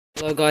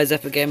Hello guys,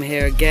 Epic Gamer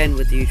here again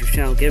with the YouTube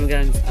channel Gamer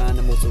Gangs, and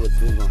I'm also with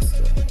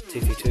Master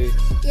 222.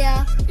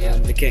 Yeah.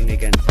 And the King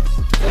again.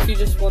 If you're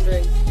just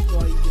wondering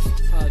why you just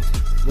heard.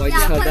 Why you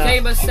just heard that?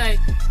 Gamers say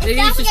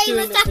he's just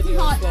doing this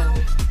video as well.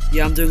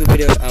 Yeah, I'm doing a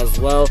video as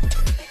well.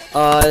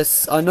 I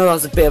know that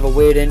was a bit of a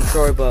weird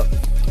intro, but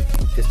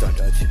just don't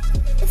judge.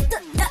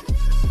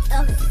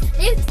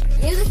 Leave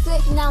the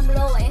description down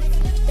below it.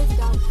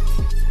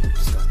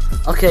 Just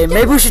go. Okay,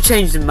 maybe we should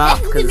change the map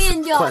because Listen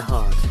to me it's and quite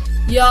hard.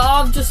 Yeah,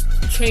 I've just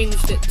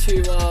changed it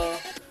to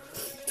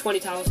 20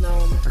 towers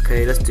now.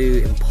 Okay, let's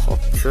do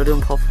should I do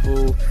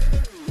impoppable?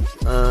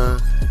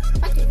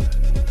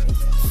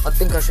 I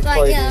think I should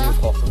probably do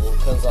impoppable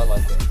because I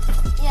like it.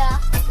 Yeah.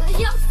 But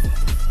yeah.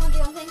 I'll do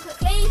one thing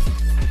quickly.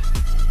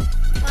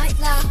 Right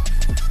now.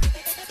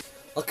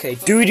 Okay,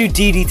 do we do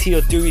DDT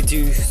or do we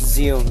do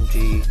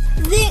ZMG?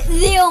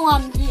 ZMG.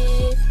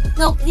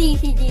 No,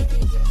 DDT.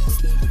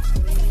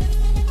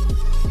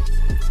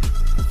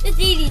 The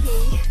DDT.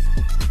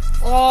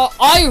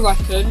 I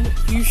reckon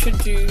you should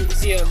do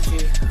ZMG.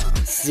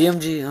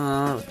 ZMG,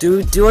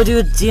 do I do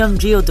a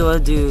ZMG or do I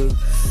do...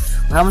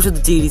 How much would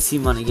the DDT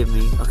money give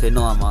me? Okay,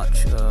 not that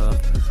much.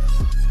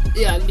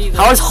 Yeah, neither.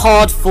 How is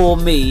hard for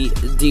me?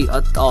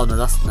 Oh no,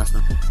 that's not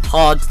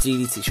hard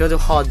DDT. Should I do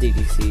hard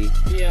DDT?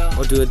 Yeah.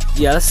 Or do it?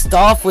 Yeah, let's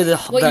start off with a.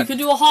 Well, you can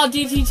do a hard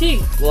DDT.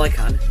 Well, I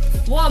can.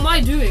 What am I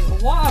doing?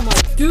 What am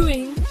I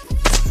doing?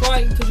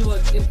 Trying to do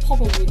an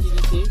impoppable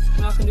DDT,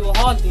 and I can do a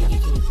hard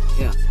DDT.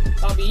 Yeah.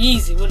 That'd be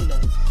easy, wouldn't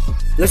it?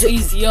 Let's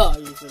easier,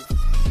 even.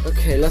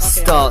 Okay, let's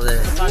start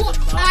this.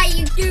 What are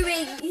you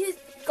doing? You just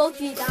go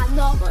to that,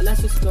 no. Right,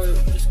 let's just go.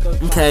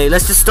 Okay,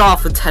 let's just start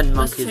off with 10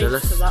 monkeys.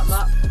 Let's change to that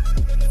map.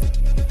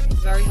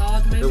 Very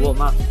hard, maybe. What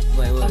map?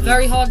 Wait. A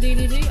very hard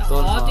DDT. A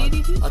hard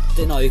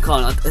DDT. No, you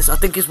can't. I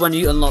think it's when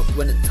you unlock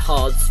when it's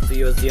hard for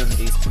your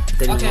ZMGs.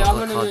 Then you Okay, unlock I'm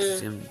hard gonna do.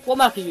 ZMGs. What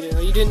map are you doing?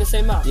 Are you doing the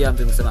same map? Yeah, I'm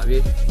doing the same map.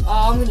 You?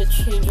 I'm gonna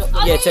change up.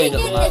 Yeah, change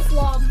up the map. This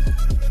one.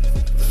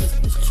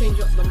 Just change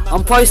up the map.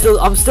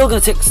 I'm still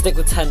gonna stick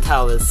with 10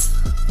 towers.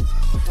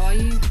 Are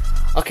you?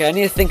 Okay, I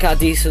need to think out a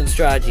decent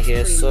strategy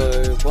here.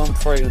 So what I'm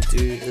probably gonna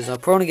do is I'll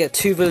probably get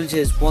 2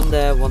 villages, one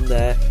there.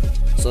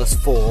 So that's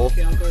 4.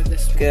 Okay, I'll go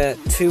this way. Get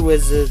 2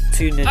 wizards,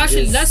 2 ninjas.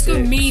 Actually, let's go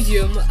 6.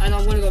 medium, and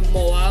I'm gonna go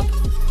Moab.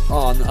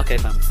 Oh, no, okay,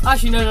 fam.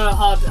 Actually, no,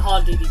 hard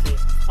DDT.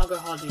 I'll go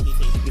hard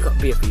DDT. You got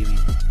BFP, you mean?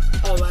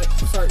 Oh, right.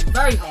 Sorry,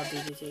 very hard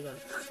DDT then.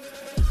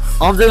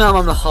 I'm doing that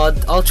on the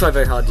hard. I'll try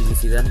very hard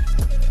DDT then.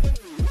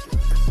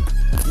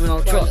 I mean,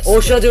 I'll try. Right,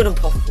 Or should I do an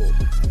impossible?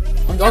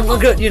 I'm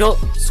good. You know,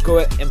 screw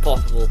it,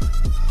 impossible.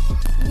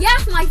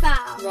 Yes, my fam.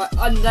 Right,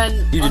 and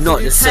then You did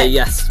not just say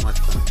yes, my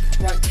friend.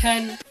 Right,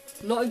 10,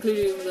 not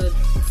including the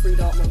 3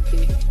 Dark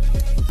Monkey.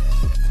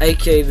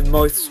 AKA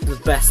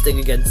the best thing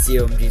against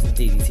ZMGs and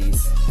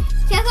DDTs.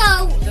 Check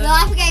out the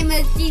Epic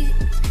Gamers.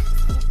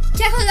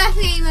 Check out the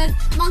Epic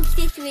Gamers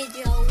Monkey City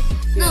video.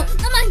 No, Yeah.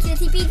 not Monkey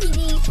City. BTD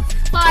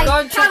 5.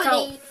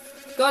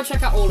 Go and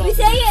check out all of We these.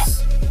 say it.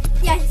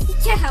 Yes,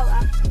 check out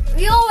that.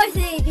 We always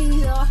say the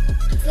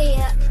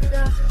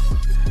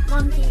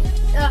monkey,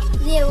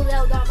 little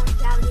dark monkey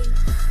challenge.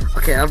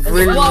 Okay, I've Well,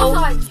 really.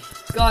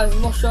 guys,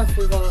 I'm not sure if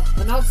we've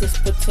announced this,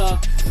 but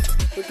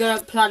we're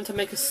gonna plan to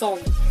make a song.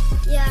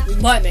 Yeah. We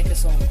might make a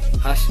song.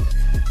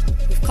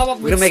 We've come up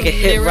with We're gonna make a some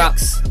hit rap.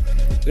 lyrics.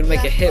 We're gonna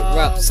make a hit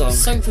rap song. We've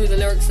sung through the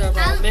lyrics. They're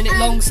about a minute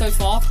long so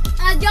far.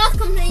 I just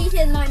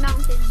completed my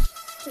mountain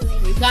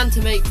touring. We plan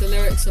to make the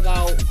lyrics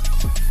about.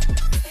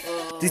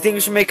 Do you think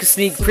we should make a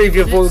sneak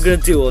preview of what we're gonna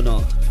do or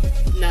not?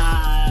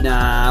 Nah.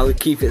 Nah, we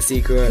keep it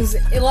secret. Because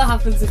what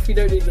happens if we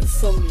don't need the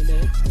song, you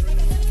know?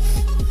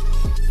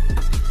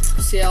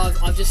 So yeah,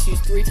 I've just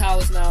used 3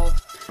 towers now.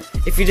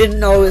 If you didn't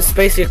know, it's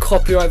basically a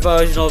copyright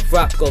version of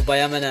Rap God by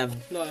Eminem.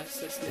 No,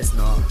 It's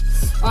not.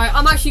 Alright,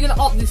 I'm actually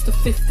gonna up this to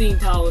 15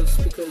 towers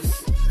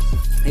because.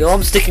 Yo,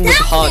 I'm sticking with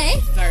the hard.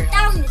 Very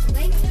hard. Down this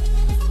way.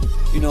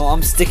 You know,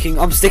 I'm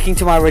sticking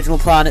to my original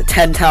plan. At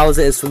 10 towers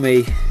it is for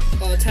me.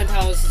 10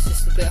 towers is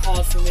just a bit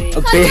hard for me.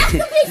 A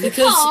bit.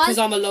 Because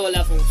I'm a lower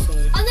level, so.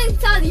 I know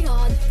it's really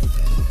hard.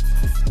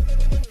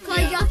 Because I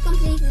just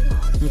completed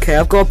hard. Okay,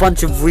 I've got a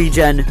bunch of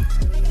regen.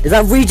 Is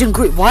that regen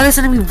green? Why are there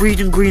sending me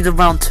regen greens in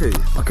round 2?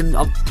 I can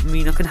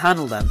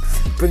handle them.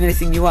 Bring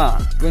anything you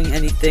are. Bring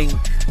anything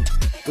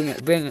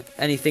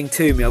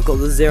to me. I've got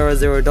the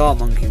 0-0 Dark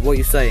Monkey. What are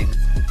you saying?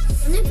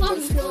 And then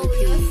probably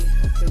glorious.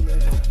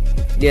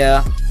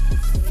 Yeah.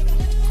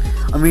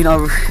 I mean,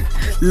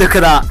 look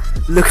at that.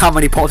 Look how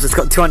many pops it's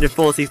got.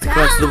 240 to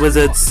connect to the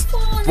wizards.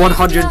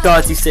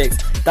 136.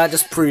 That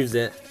just proves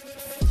it.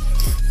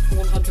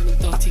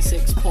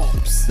 136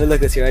 pops. So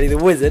look at here, ready? The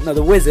wizard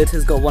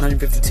has got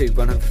 152,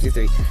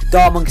 153.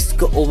 Dark Monkey's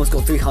almost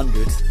got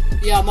 300.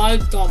 Yeah, my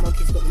Dark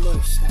Monkey's got the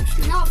most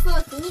actually. Not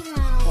 13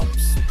 rounds.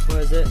 Pops.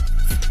 Where is it?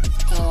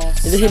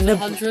 Is it hidden?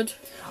 700?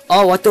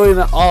 Oh, I thought you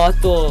had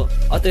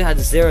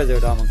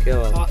 0-0 Dark Monkey.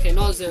 Oh. Okay,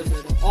 not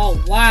 0-0.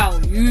 Oh wow,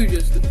 you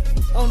just.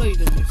 Oh no, you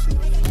didn't do so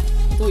much.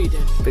 I thought you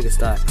did. Bigger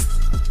stacks.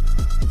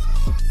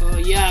 Oh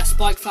yeah,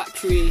 Spike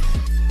Factory.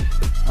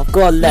 I've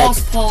got a lead.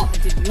 Last part,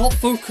 I did not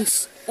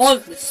focus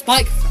on the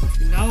Spike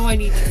Factory. Now Now I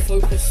need to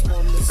focus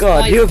on the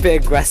God, spider. you're a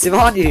bit aggressive,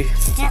 aren't you?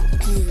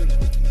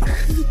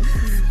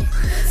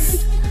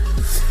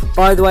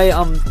 By the way,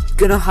 I'm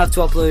gonna have to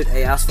upload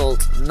a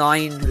Asphalt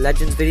 9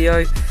 Legends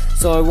video.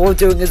 So what we're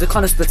doing is we're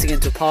kind of splitting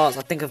into parts.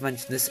 I think I've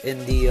mentioned this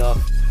in the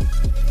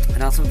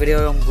announcement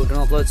video we're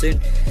gonna upload soon.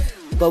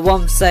 But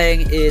what I'm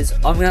saying is,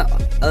 I'm gonna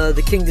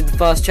the King did the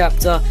first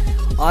chapter.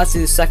 I do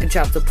the second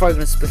chapter. Probably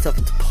gonna split up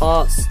into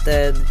parts.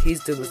 Then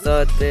he's doing the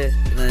third bit,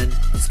 and then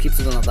just keeps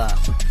it going like that.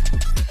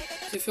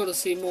 If you want to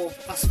see more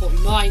Asphalt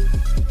 9,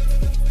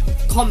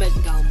 comment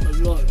down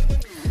below.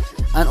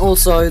 And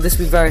also, this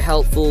will be very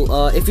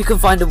helpful. If you can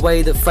find a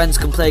way that friends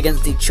can play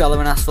against each other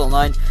in Asphalt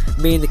 9,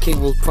 me and the King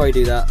will probably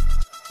do that.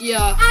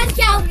 Yeah. And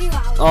help you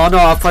out. Oh no,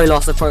 I've probably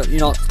lost. You're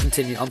not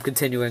continue. I'm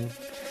continuing.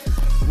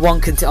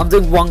 I'm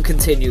doing one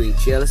continue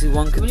each. Yeah, let's do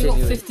one I've only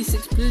continue. got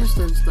 56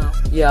 bluestones now.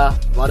 Yeah,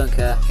 I don't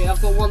care. Okay,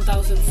 I've got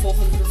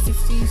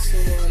 1,450, so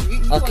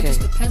you are Okay.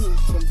 just a peasant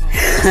sometimes.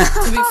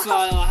 To be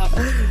fair,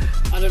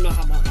 I don't know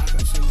how much I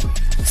got so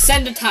many.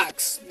 Send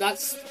attacks.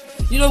 That's.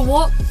 You know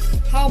what?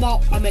 How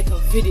about I make a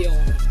video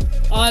on it?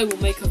 I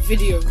will make a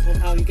video on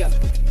how you get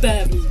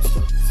bare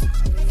bluestones.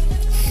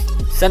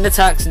 Send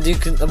attacks and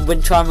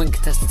try and win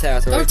contested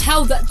territory. Don't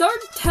tell them.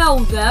 Don't tell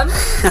them.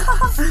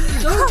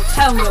 Don't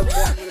tell them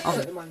what I'm gonna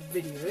put in my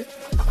video.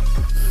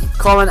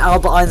 Comment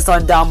Albert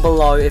Einstein down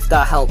below if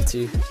that helped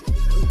you.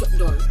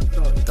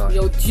 Don't.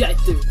 Yo, yeah,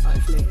 do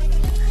actually.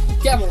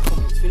 Get more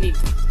comments. We need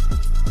them.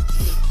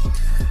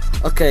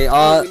 Okay.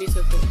 We need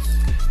to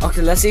put.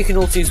 Okay. Let's see. You can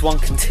also use one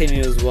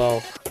continue as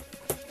well,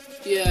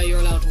 Yeah, you're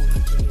allowed one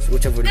continue.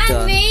 which I've already And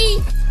done.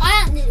 me,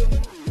 I am doing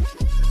that.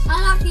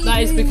 I'm actually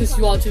That is doing because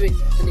you are doing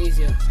an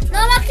easier. No,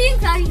 I'm actually doing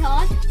very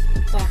hard.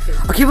 Fuck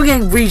it. I keep on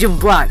getting region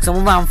black, so I'm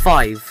on round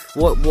 5.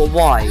 What? I'm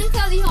Why? doing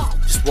very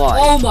hard. Just why?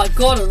 Oh my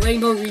god, a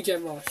rainbow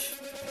regen rush.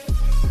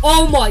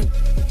 Oh my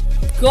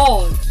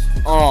god.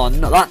 Oh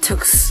no, that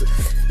took.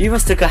 You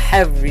must took a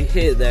heavy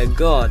hit there.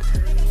 God.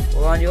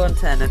 Or on you on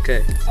 10?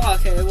 Okay. Oh,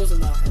 okay, it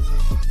wasn't that heavy.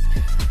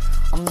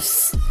 I'm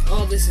just.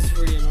 Oh, this is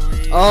really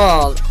annoying.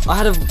 Oh, I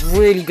had a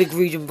really big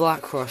region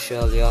black rush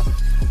earlier,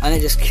 and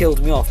it just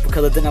killed me off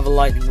because I didn't have a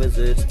lightning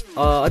wizard.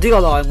 I do got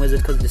a lightning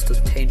wizard because it just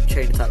does chain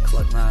attacks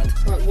like mad.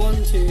 Right, 1,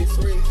 2, 3,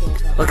 4,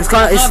 5.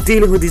 Like it's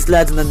dealing with these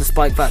leads, and then the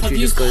spike I've factory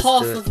just used goes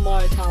half to it. of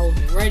my towers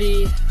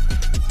already.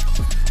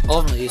 Oh,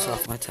 I've not used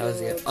half my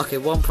towers yet. Okay,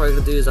 what I'm probably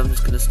gonna do is I'm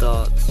just gonna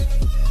start.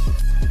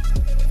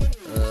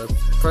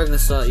 Probably gonna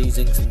start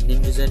using some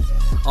ninjas in.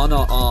 Oh no,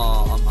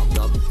 I'm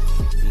dumb.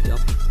 You dumb.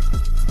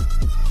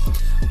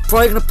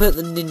 Probably gonna put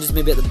the ninjas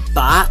maybe at the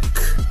back.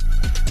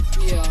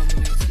 Yeah, I'm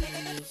gonna get some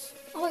ninjas.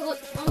 Oh my god.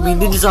 I mean,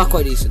 ninjas are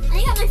quite decent.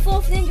 I got my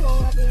 4th ninja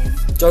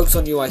already. Joke's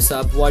on you, I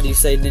sub. Why do you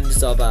say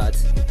ninjas are bad?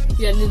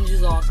 Yeah,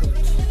 ninjas are good.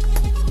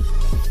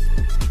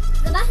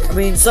 I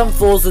mean, some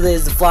flaws with it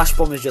is the flash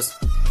bomb is just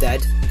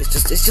dead. It's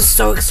just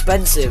so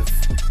expensive.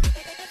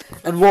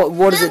 And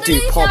what does it do?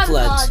 Pop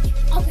leads.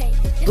 Okay.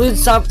 Balloon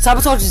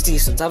sabotage is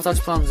decent. Sabotage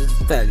plans is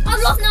fairly I've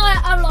decent. lost now.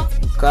 I've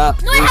lost.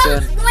 Crap. No, I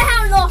Return. haven't. No, I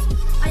haven't lost.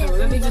 Oh,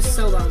 let me just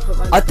sell that and put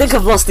my. I think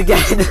I've lost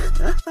again.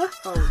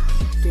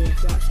 Oh, dear, you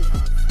actually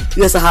have.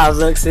 Yes, I have.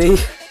 Look, see.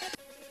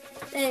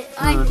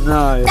 Oh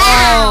no.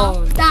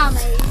 Oh, Damn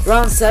it.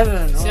 Round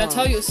 7. See, I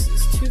tell you,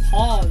 it's too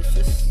hard. It's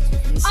just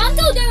insane. I'm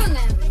still doing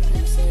it.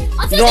 Insane.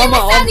 I'm still No, doing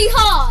I'm- it fairly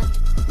hard.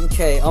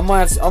 Okay, I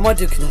might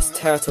do contested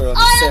territory on I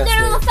this. am doing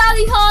Seriously. it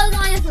fairly hard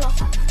and I have lost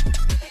that.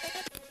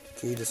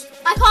 Jesus.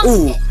 I can't.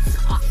 Ooh.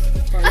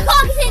 I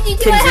can't continue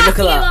to. I Kingsley, have look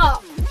to at give that.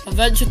 up.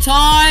 Adventure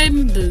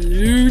time!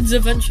 Balloons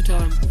adventure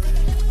time.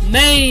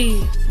 May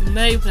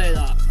play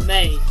that.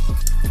 May.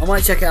 I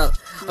might check it out.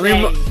 I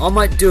mean, May. I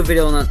might do a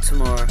video on that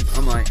tomorrow. I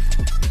might.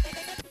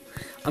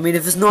 I mean,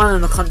 if it's not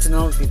in our country, then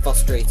I'll just be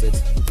frustrated.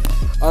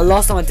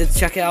 Last time I did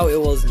check it out, it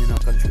wasn't in our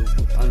country.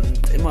 And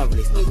it might have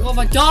released. Look, what have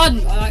I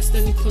done? I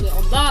accidentally put it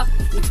on that.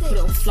 I need to put it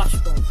on flash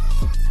bomb.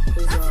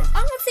 I'm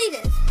gonna see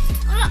this.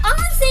 I'm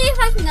gonna see if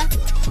I can get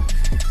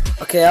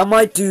it. Okay, I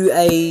might do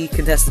a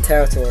contested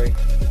territory.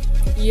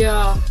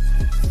 Yeah.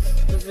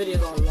 Those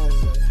videos are long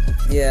though.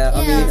 Yeah,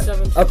 I Yeah.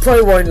 mean, I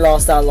probably won't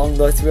last that long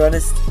though, to be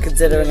honest.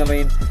 Considering, I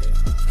mean,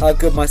 how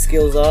good my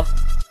skills are.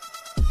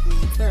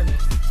 Fair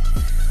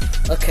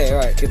enough. Okay,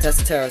 right,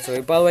 contested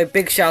territory. By the way,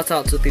 big shout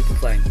out to the people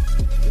playing.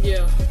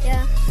 Yeah.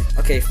 Yeah.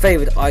 Okay,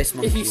 favorite ice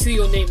monkey. If you see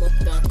your name up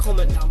there,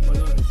 comment down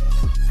below.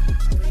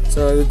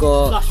 So we've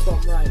got Flash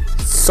bomb, right?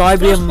 Flash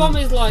Sibium. bomb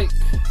is like,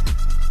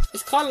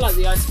 it's kind of like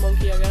the ice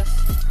monkey, I guess.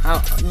 How?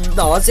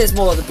 No, I'd say it's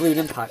more like the balloon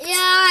impact.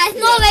 Yeah, it's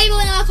not available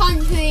in our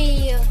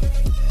country.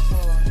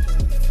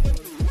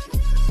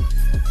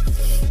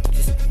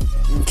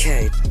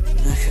 Okay.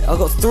 I've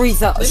got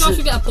 3,000. Maybe I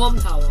should get a bomb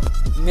tower.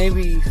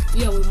 Maybe.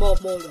 Yeah, with more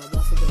them.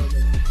 That's a good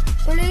idea.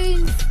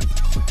 Balloons.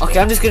 Okay,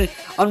 I'm just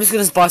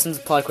gonna buy some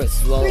supply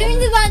crates as well.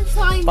 Balloons event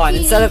time. Fine.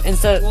 please.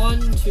 Instead of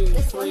 1, 2,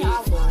 3,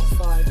 4,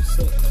 5,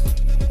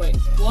 6. Wait,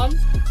 1, 2,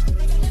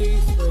 3,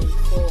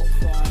 4,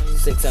 5,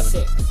 6, 7.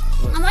 6.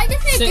 I might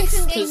just play a 6,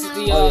 different game because now.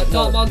 the Oh, yeah, Dark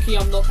no. Monkey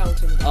I'm not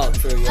counting. oh,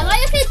 true. I Yeah. might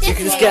just play a So you different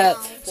can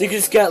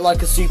just game get now.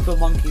 like a super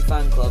monkey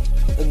fan club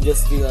and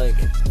just be like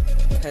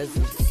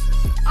peasants.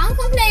 I'm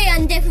gonna play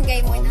a different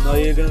game right now. No,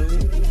 you're gonna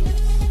leave.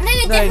 I'm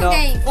playing a No, you're different not.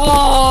 game.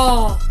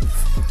 Oh,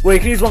 Wait,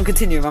 can you use one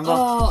continue, remember?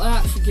 oh, I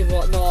actually give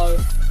up. No,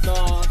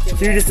 give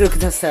Should you up. just do a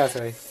contested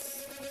territory?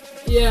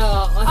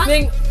 Yeah,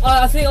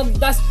 I think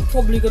that's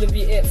probably gonna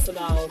be it for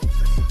now.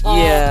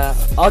 Yeah,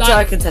 I'll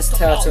try a contested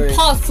territory.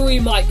 Part 3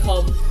 might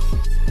come,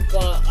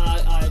 but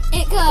I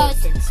It don't could.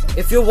 think so.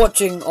 If you're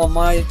watching on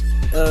my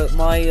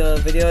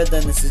video,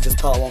 then this is just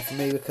part 1 for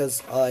me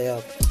because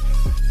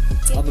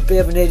I'm a bit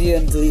of an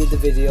idiot and deleted the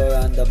video,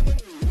 and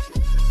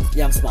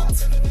yeah, I'm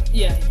smart.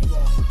 Yeah, you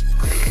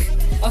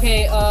are.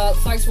 Okay,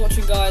 thanks for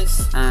watching,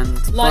 guys. And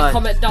Like, bye.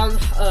 comment down,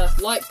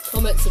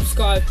 comment,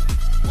 subscribe,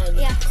 and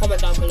Yeah.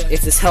 comment down below.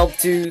 If this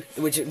helped you,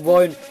 which it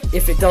won't,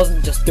 if it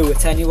doesn't, just do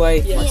it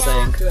anyway. Yeah. I'm Yeah.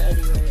 saying. Do it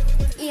anyway.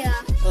 Yeah.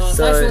 Thanks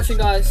So- for watching,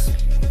 guys. As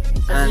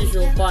and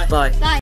usual, bye. Bye. Bye.